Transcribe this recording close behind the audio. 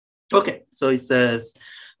Okay, so it says,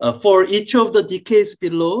 for each of the decays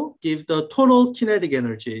below, give the total kinetic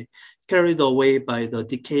energy carried away by the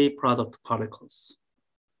decay product particles.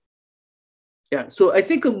 Yeah, so I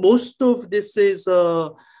think most of this is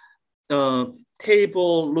a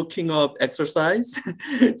table looking up exercise.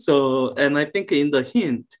 So, and I think in the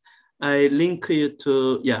hint, I link you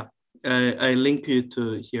to, yeah, I link you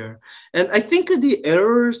to here. And I think the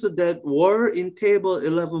errors that were in table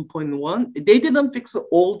 11.1, they didn't fix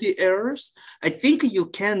all the errors. I think you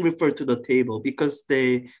can refer to the table because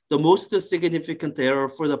the most significant error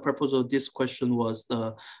for the purpose of this question was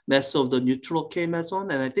the mass of the neutral K meson,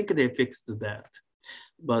 and I think they fixed that.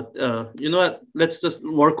 But you know what, let's just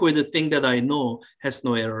work with the thing that I know has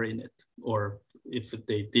no error in it, or if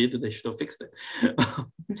they did, they should have fixed it.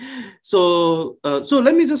 So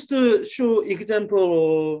let me just show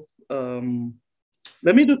example of,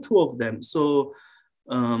 let me do two of them. So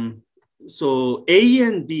A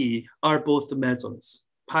and B are both mesons,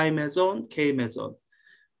 pi meson, K meson.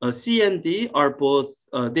 C and D are both,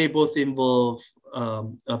 they both involve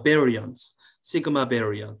baryons, sigma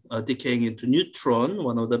baryon, decaying into neutron,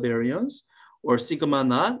 one of the baryons, or sigma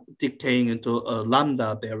naught decaying into a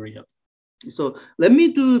lambda baryon. So let me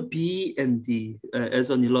do B and D as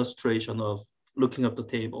an illustration of looking up the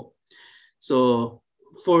table. So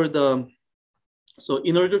for the, so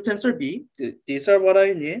in order to answer B, these are what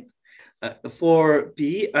I need. For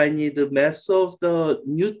B, I need the mass of the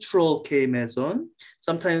neutral K meson.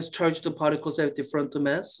 Sometimes charged particles have different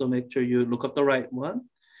mass, so make sure you look up the right one.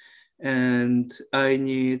 And I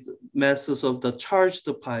need masses of the charged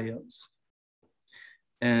pions.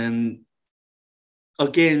 And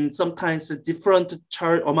again, sometimes a different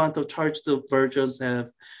amount of charged versions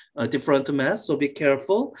have a different mass, so be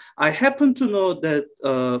careful. I happen to know that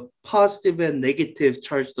positive and negative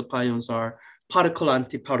charged pions are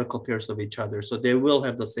particle-antiparticle pairs of each other, so they will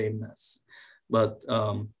have the same mass. But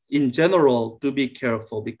in general, do be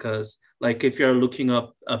careful because, like, if you're looking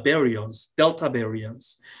up baryons, delta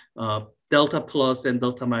baryons, delta plus and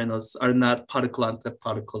delta minus are not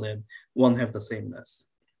particle-antiparticle and won't have the same mass.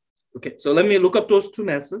 Okay, so let me look up those two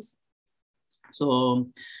masses. So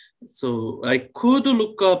I could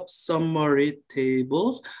look up summary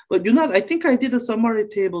tables, but you know, I think I did the summary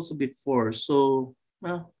tables before. So,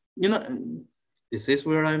 well, you know, this is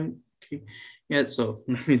where I'm, okay. Yeah, so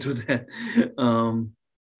let me do that.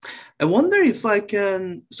 I wonder if I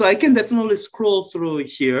can, so I can definitely scroll through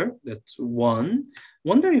here. That's one.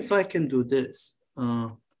 Wonder if I can do this.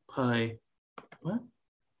 Pi, what?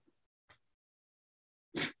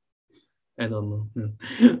 I don't know.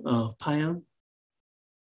 Pion?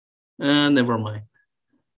 Never mind.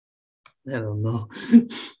 I don't know.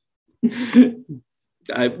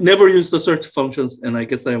 I've never used the search functions, and I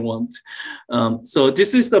guess I won't. So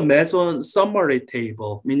this is the meson summary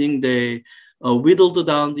table, meaning they whittled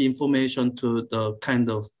down the information to the kind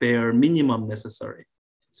of bare minimum necessary.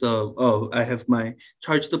 So, oh, I have my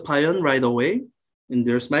charged pion right away, and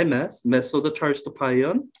there's my mass of the charged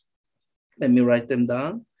pion. Let me write them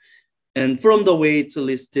down. And from the way it's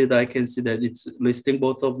listed, I can see that it's listing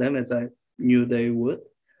both of them as I knew they would.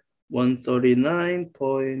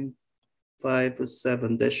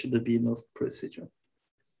 139.57, that should be enough precision.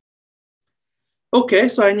 Okay,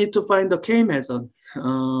 so I need to find the K meson.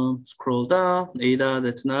 Scroll down, ADA,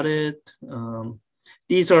 that's not it.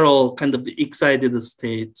 These are all kind of excited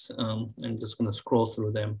states. I'm just gonna scroll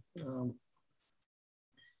through them.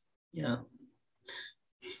 Yeah.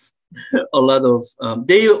 A lot of,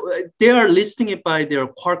 they are listing it by their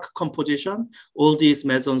quark composition. All these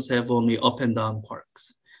mesons have only up and down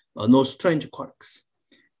quarks, no strange quarks.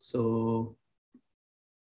 So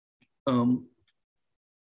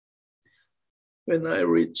when I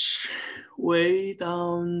reach way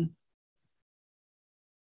down,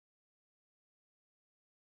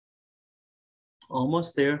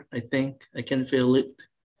 almost there, I think I can feel it.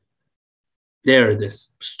 There it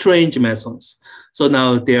is, strange mesons. So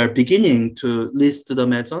now they are beginning to list the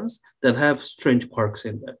mesons that have strange quarks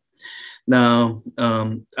in them. Now,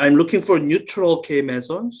 I'm looking for neutral K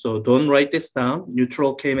meson, so don't write this down.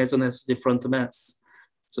 Neutral K meson has different mass.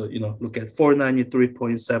 So, you know, look at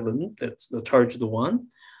 493.7, that's the charged one.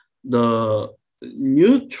 The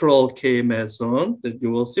neutral K meson that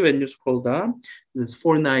you will see when you scroll down is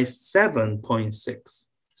 497.6.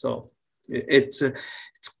 So it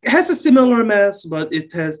has a similar mass, but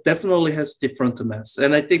it definitely has different mass.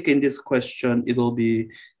 And I think in this question, it will be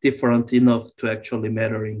different enough to actually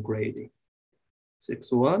matter in grading.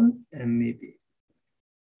 6.1 and maybe.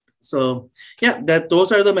 So yeah,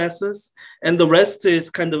 those are the masses. And the rest is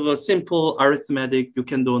kind of a simple arithmetic you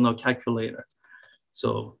can do on a calculator.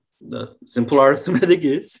 So the simple arithmetic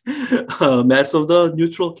is mass of the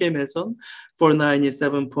neutral K meson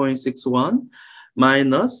 497.61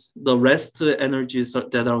 minus the rest energies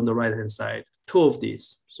that are on the right hand side, two of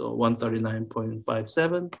these. So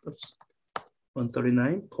 139.57,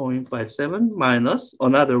 139.57 minus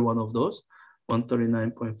another one of those,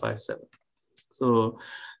 139.57. So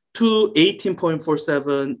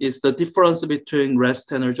 218.47 is the difference between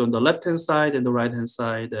rest energy on the left hand side and the right hand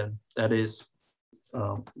side, and that is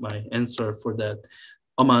my answer for that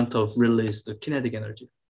amount of released kinetic energy.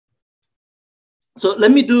 So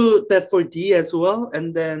let me do that for D as well,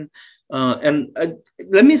 and then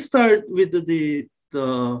let me start with the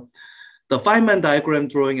Feynman diagram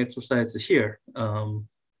drawing exercise here. And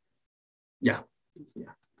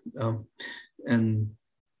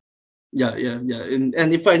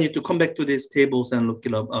if I need to come back to these tables and look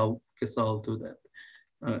it up, I guess I'll do that.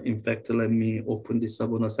 In fact, let me open this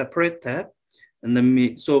up on a separate tab.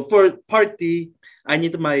 And so for part D, I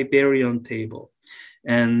need my baryon table.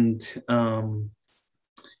 And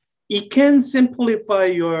it can simplify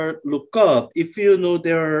your lookup if you know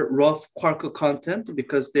their rough quark content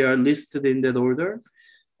because they are listed in that order.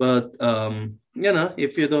 But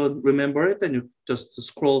if you don't remember it, then you just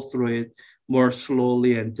scroll through it more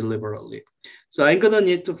slowly and deliberately. So I'm gonna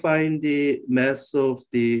need to find the mass of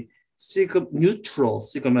the neutral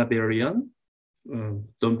sigma baryon.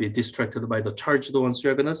 Don't be distracted by the charged ones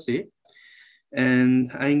you're gonna see.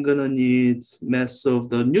 And I'm gonna need mass of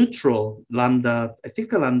the neutral lambda. I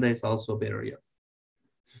think lambda is also baryon.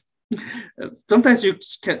 Sometimes you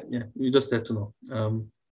can't, you just have to know.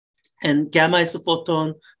 And gamma is a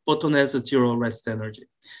photon. Photon has a zero rest energy.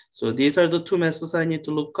 So these are the two masses I need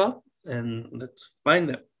to look up, and let's find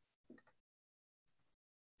them.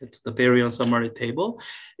 It's the baryon summary table.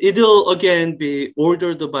 It'll again be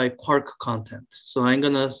ordered by quark content. So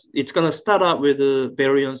it's gonna start out with the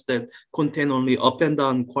baryons that contain only up and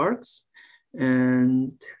down quarks.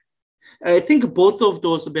 And I think both of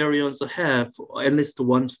those baryons have at least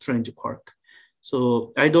one strange quark.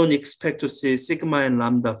 So I don't expect to see sigma and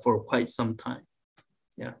lambda for quite some time.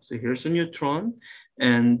 Yeah, so here's a neutron,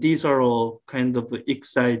 and these are all kind of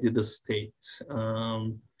excited states.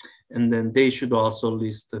 And then they should also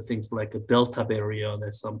list things like a delta baryon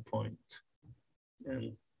at some point.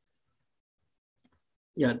 And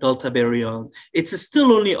yeah, delta baryon. It's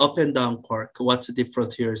still only up and down quark. What's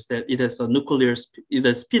different here is that it has a nuclear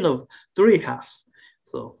spin of 3.5.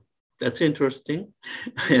 So that's interesting.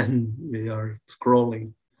 And we are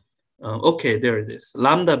scrolling. Okay, there it is.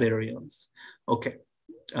 Lambda baryons. Okay.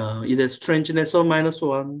 It has strangeness of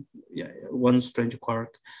 -1. Yeah, one strange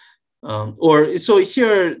quark. So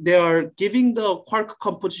here they are giving the quark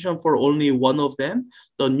composition for only one of them,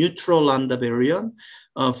 the neutral lambda baryon.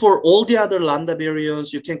 For all the other lambda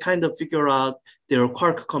baryons, you can kind of figure out their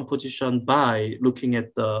quark composition by looking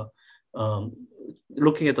at the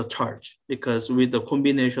charge, because with the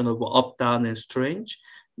combination of up, down, and strange,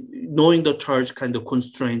 knowing the charge kind of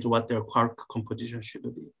constrains what their quark composition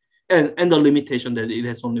should be, and the limitation that it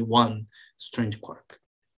has only one strange quark.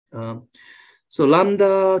 So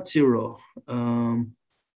lambda 0.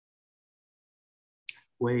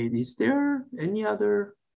 Wait, is there any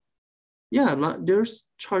other? Yeah, there's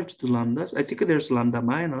charged lambdas. I think there's lambda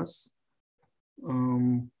minus.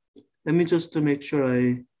 Let me just to make sure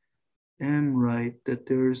I am right that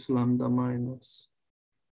there's lambda minus.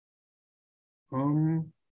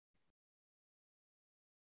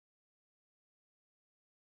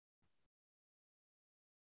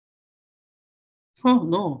 Oh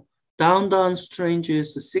no, down strange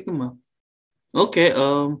is sigma. Okay.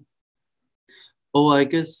 I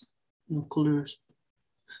guess nuclear.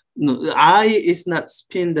 No, I is not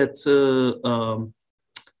spin. That's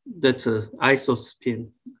iso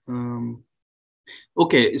spin.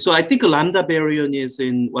 Okay, so I think lambda baryon is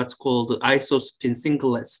in what's called isospin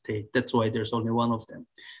singlet state. That's why there's only one of them.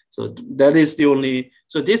 So that is the only.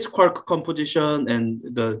 So this quark composition and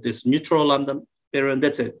this neutral lambda baryon.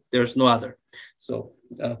 That's it. There's no other. So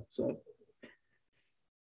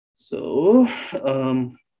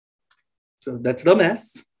that's the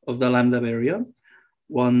mass of the lambda baryon.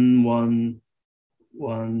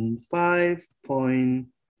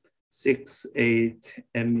 1115.68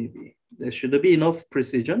 MeV. There should be enough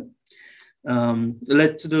precision.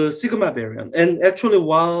 Let's do sigma baryon. And actually,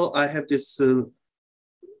 while I have this,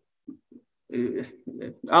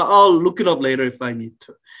 I'll look it up later if I need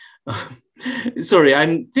to. Sorry,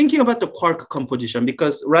 I'm thinking about the quark composition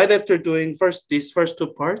because right after doing these first two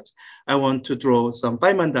parts, I want to draw some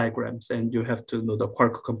Feynman diagrams, and you have to know the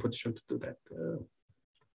quark composition to do that.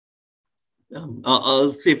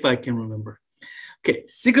 I'll see if I can remember. Okay,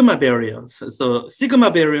 sigma baryons. So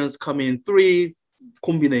sigma baryons come in three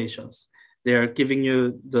combinations. They're giving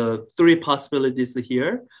you the three possibilities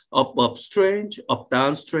here: up strange, up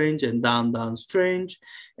down strange, and down strange.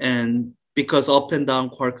 And because up and down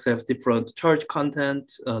quarks have different charge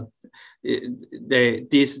content,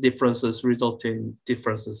 these differences result in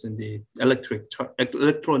differences in the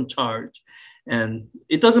electron charge. And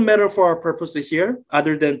it doesn't matter for our purposes here,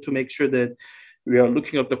 other than to make sure that we are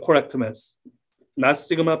looking up the correct mass, not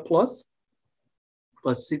sigma plus,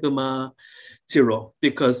 but sigma 0,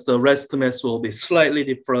 because the rest mass will be slightly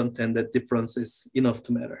different, and that difference is enough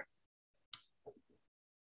to matter.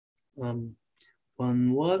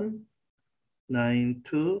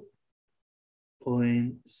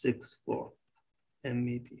 1192.64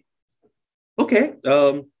 MeV. Okay.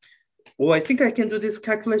 Well, I think I can do this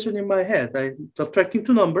calculation in my head. I'm subtracting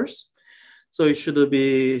two numbers, so it should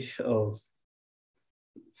be.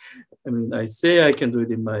 I mean, I say I can do it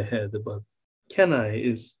in my head, but can I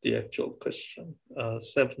is the actual question.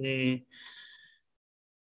 70,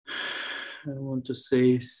 I want to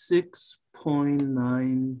say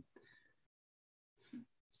 6.96.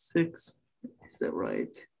 Is that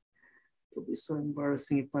right? It'll be so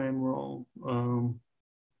embarrassing if I'm wrong.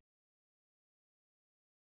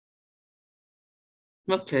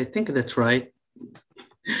 Okay, I think that's right.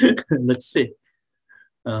 Let's see.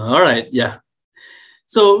 All right, yeah.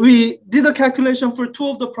 So we did a calculation for two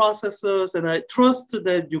of the processes, and I trust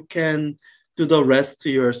that you can do the rest to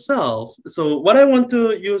yourself. So what I want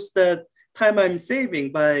to use that time I'm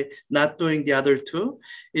saving by not doing the other two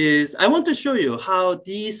is I want to show you how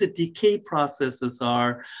these decay processes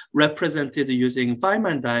are represented using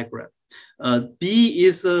Feynman diagram. B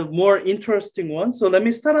is a more interesting one. So let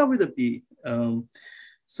me start out with a B.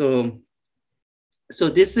 So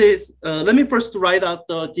this is, let me first write out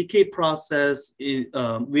the decay process with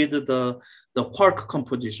the quark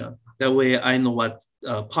composition. That way I know what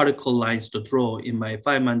particle lines to draw in my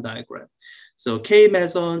Feynman diagram. So K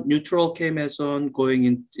meson, neutral K meson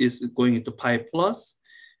is going into pi plus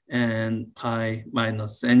and pi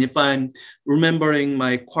minus. And if I'm remembering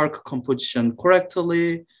my quark composition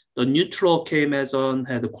correctly, the neutral K meson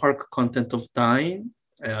had a quark content of down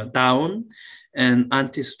and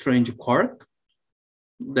anti-strange quark.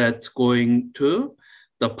 That's going to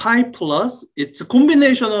the pi plus. It's a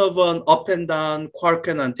combination of an up and down quark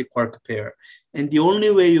and anti-quark pair. And the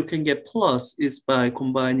only way you can get plus is by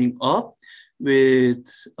combining up with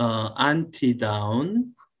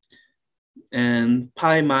anti-down, and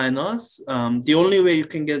pi minus. The only way you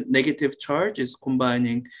can get negative charge is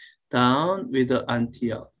combining down with the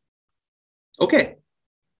anti-up. Okay,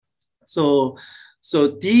 so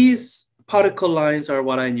these particle lines are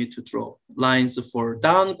what I need to draw. Lines for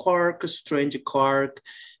down quark, strange quark,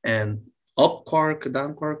 and up quark,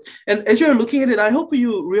 down quark. And as you're looking at it, I hope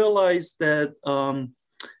you realize that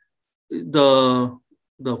the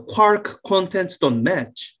quark contents don't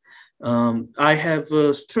match. I have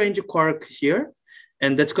a strange quark here,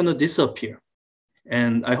 and that's going to disappear.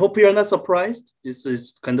 And I hope you're not surprised. This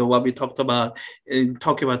is kind of what we talked about in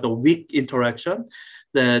talking about the weak interaction,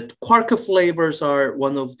 that quark flavors are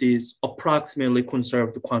one of these approximately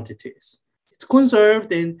conserved quantities. It's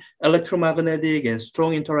conserved in electromagnetic and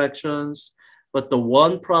strong interactions, but the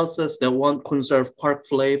one process that won't conserve quark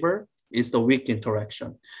flavor is the weak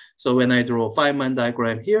interaction. So when I draw a Feynman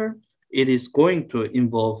diagram here, it is going to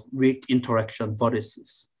involve weak interaction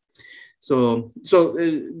vortices. So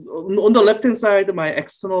on the left-hand side, my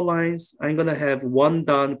external lines, I'm going to have one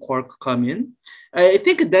down quark come in. I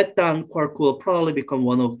think that down quark will probably become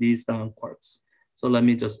one of these down quarks. So let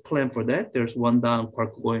me just plan for that. There's one down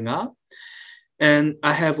quark going out. And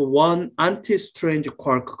I have one anti-strange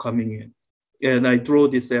quark coming in. And I draw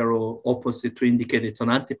this arrow opposite to indicate it's an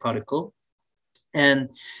antiparticle.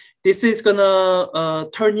 And this is going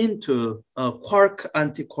to turn into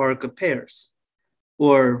quark-antiquark pairs.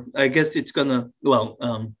 Or I guess it's gonna, well,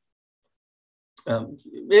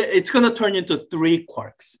 it's gonna turn into three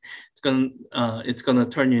quarks. It's gonna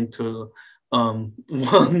turn into one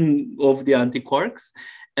of the antiquarks,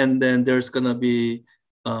 and then there's gonna be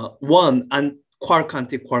one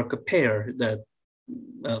quark-antiquark pair that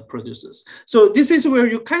produces. So this is where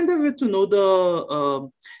you kind of have to know the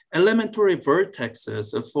elementary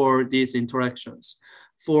vertexes for these interactions.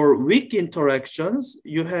 For weak interactions,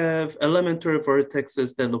 you have elementary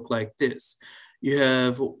vertexes that look like this. You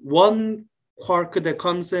have one quark that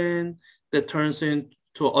comes in that turns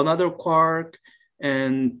into another quark,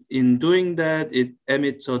 and in doing that, it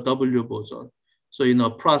emits a W boson. So in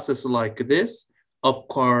a process like this, up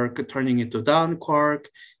quark turning into down quark,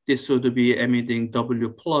 this would be emitting W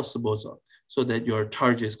plus boson. so that your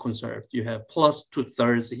charge is conserved. You have plus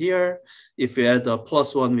 2/3 here. If you add a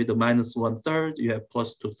 +1 with a -1/3, you have plus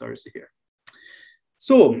 2/3 here.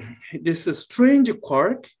 So this is strange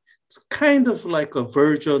quark. It's kind of like a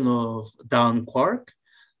version of down quark.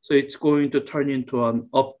 So it's going to turn into an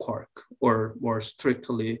up quark, or more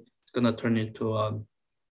strictly, it's going to turn into an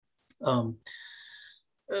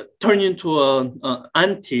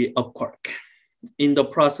anti-up quark. In the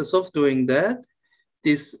process of doing that,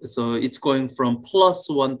 so it's going from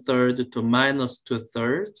 +1/3 to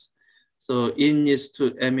 -2/3. So it needs to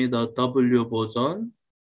emit a W boson.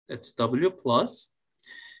 That's W plus.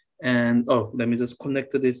 And let me just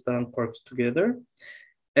connect these down quarks together.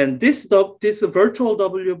 And this virtual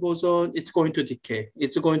W boson, it's going to decay.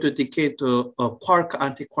 It's going to decay to a quark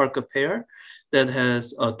anti-quark pair that has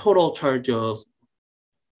a total charge of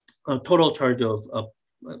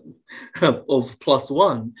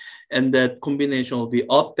 +1, and that combination will be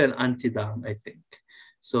up and anti-down, I think.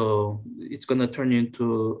 So it's going to turn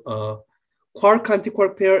into a quark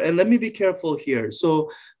anti-quark pair. And let me be careful here.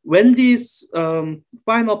 So when these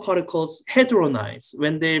final particles hadronize,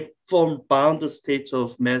 when they form bound states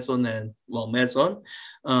of meson and meson,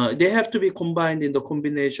 they have to be combined in the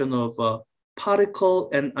combination of particle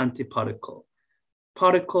and antiparticle,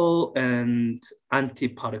 particle and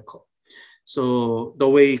antiparticle. So the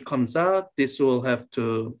way it comes out, this will have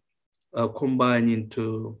to combine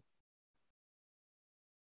into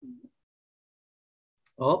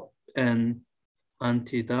up and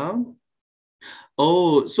anti-down.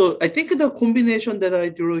 Oh, so I think the combination that I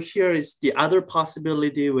drew here is the other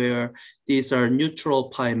possibility where these are neutral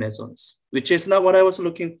pi mesons, which is not what I was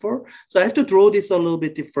looking for. So I have to draw this a little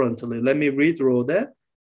bit differently. Let me redraw that,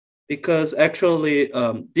 because actually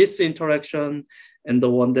this interaction and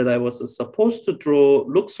the one that I was supposed to draw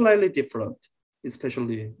looks slightly different,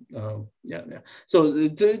 especially, So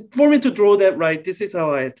for me to draw that right, this is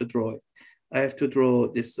how I have to draw it. I have to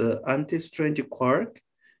draw this anti-strange quark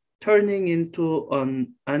turning into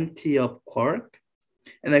an anti-up quark.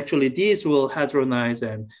 And actually these will hadronize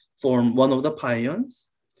and form one of the pions.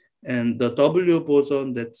 And the W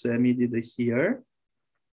boson that's emitted here,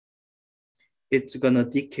 it's gonna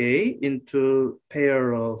decay into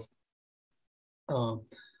pair of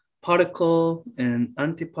particle and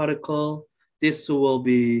antiparticle. This will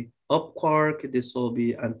be up quark, this will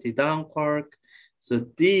be anti-down quark. So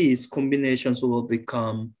these combinations will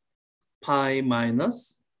become pi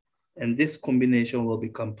minus, and this combination will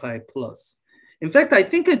become pi plus. In fact, I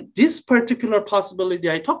think this particular possibility,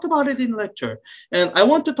 I talked about it in lecture, and I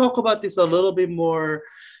want to talk about this a little bit more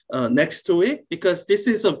next week, because this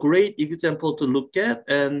is a great example to look at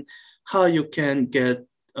and how you can get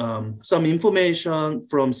some information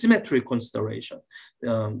from symmetry consideration.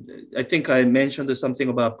 I think I mentioned something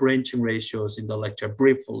about branching ratios in the lecture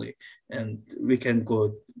briefly, and we can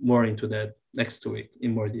go more into that next week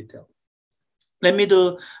in more detail. Let me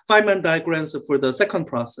do Feynman diagrams for the second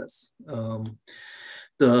process.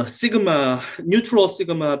 The neutral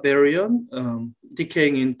sigma baryon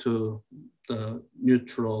decaying into the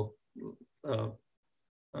neutral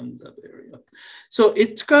baryon. So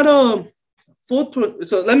it's got a photon.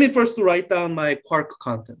 So let me first write down my quark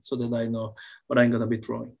content so that I know what I'm going to be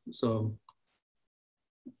drawing. So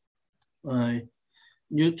my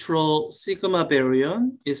neutral sigma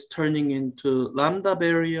baryon is turning into lambda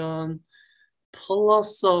baryon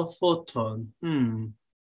plus a photon.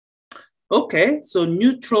 Okay, so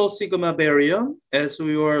neutral sigma baryon, as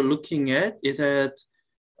we were looking at, it had,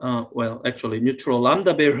 actually neutral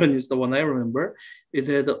lambda baryon is the one I remember. It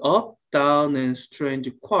had up, down, and strange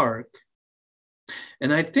quark.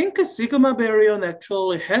 And I think a sigma baryon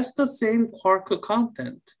actually has the same quark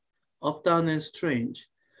content, up, down, and strange.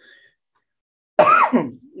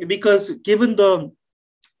 Because given the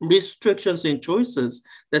restrictions in choices,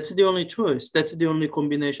 that's the only choice. That's the only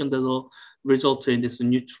combination that will result in this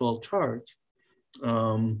neutral charge.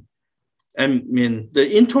 I mean,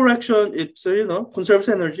 the interaction, it's, conserves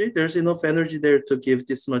energy. There's enough energy there to give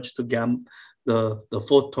this much to the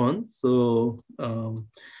photon. So,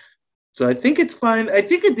 so I think it's fine. I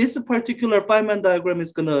think this particular Feynman diagram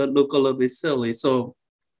is gonna look a little bit silly. So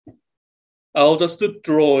I'll just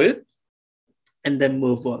draw it and then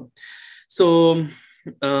move on. So,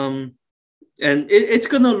 and it's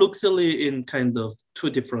gonna look silly in kind of two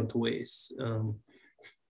different ways.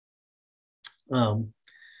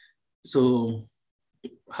 So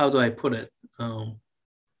how do I put it?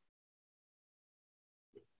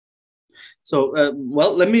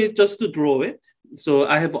 Well, let me just draw it. So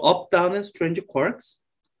I have up, down, and strange quarks.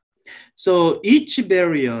 So each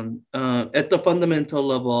baryon at the fundamental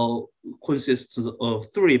level consists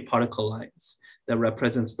of 3 particle lines that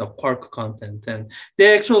represents the quark content. And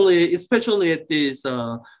they actually, especially at this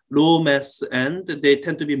low mass end, they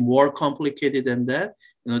tend to be more complicated than that.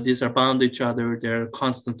 You know, these are bound to each other. They're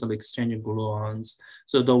constantly exchanging gluons.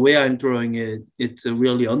 So the way I'm drawing it, it's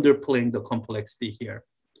really underplaying the complexity here.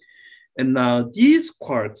 And now these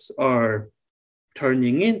quarks are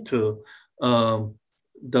turning into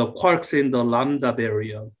the quarks in the lambda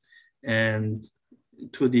baryon. And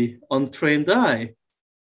to the untrained eye,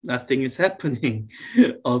 nothing is happening.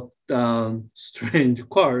 Up, down, strange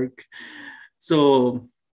quark. So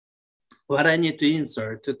what I need to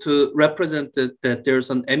insert to represent that there's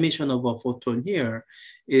an emission of a photon here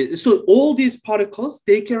is, so all these particles,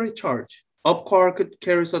 they carry charge. Up quark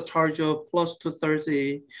carries a charge of plus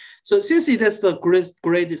 230. So since it has the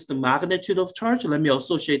greatest magnitude of charge, let me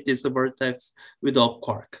associate this vertex with up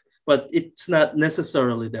quark. But it's not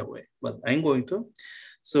necessarily that way, but I'm going to.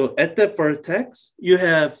 So at that vertex, you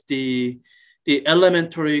have the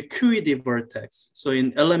elementary QED vertex. So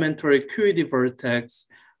in elementary QED vertex,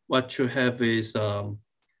 what you have is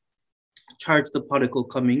charged particle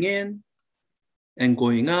coming in and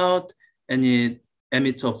going out, and it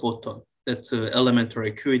emits a photon. That's an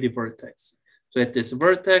elementary QED vertex. So at this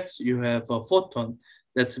vertex, you have a photon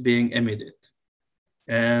that's being emitted.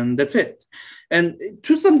 And that's it. And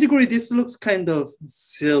to some degree, this looks kind of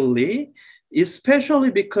silly,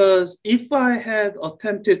 especially because if I had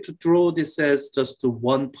attempted to draw this as just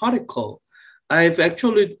one particle, I've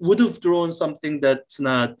actually would have drawn something that's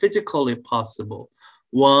not physically possible.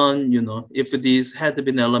 One, you know, if these had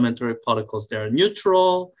been elementary particles, they are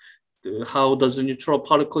neutral. How does a neutral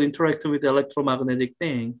particle interact with the electromagnetic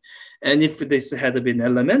thing? And if this had been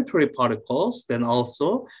elementary particles, then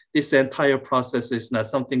also this entire process is not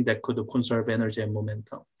something that could conserve energy and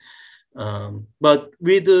momentum. But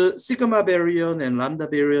with the sigma baryon and lambda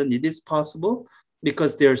baryon, it is possible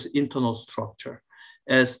because there's internal structure.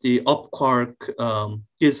 As the up quark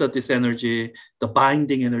gives us this energy, the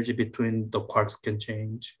binding energy between the quarks can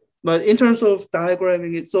change. But in terms of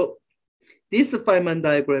diagramming it, so this Feynman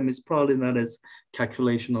diagram is probably not as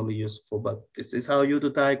calculationally useful, but this is how you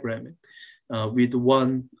do diagram it with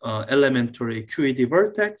one elementary QED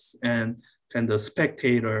vertex and kind of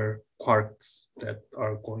spectator quarks that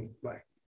are going by.